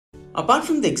Apart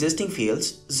from the existing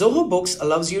fields, Zoho Books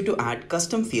allows you to add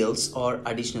custom fields or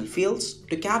additional fields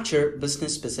to capture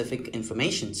business-specific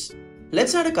informations.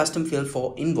 Let's add a custom field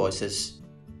for invoices.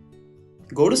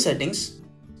 Go to Settings,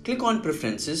 click on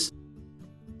Preferences,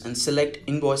 and select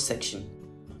Invoice section.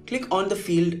 Click on the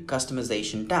Field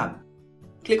Customization tab.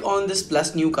 Click on this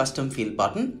plus new custom field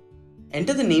button.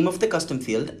 Enter the name of the custom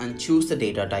field and choose the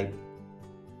data type.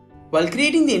 While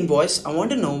creating the invoice, I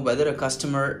want to know whether a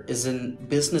customer is in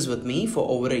business with me for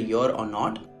over a year or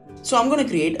not. So I'm going to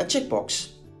create a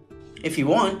checkbox. If you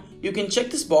want, you can check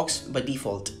this box by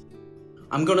default.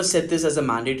 I'm going to set this as a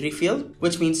mandatory field,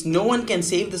 which means no one can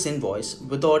save this invoice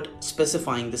without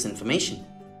specifying this information.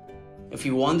 If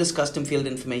you want this custom field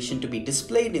information to be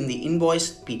displayed in the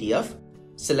invoice PDF,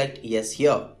 select Yes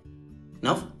here.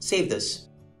 Now save this.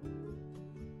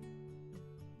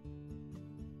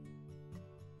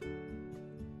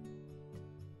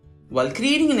 While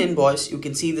creating an invoice, you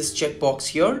can see this checkbox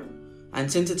here, and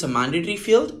since it's a mandatory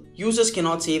field, users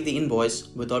cannot save the invoice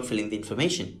without filling the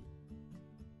information.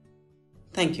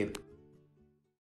 Thank you.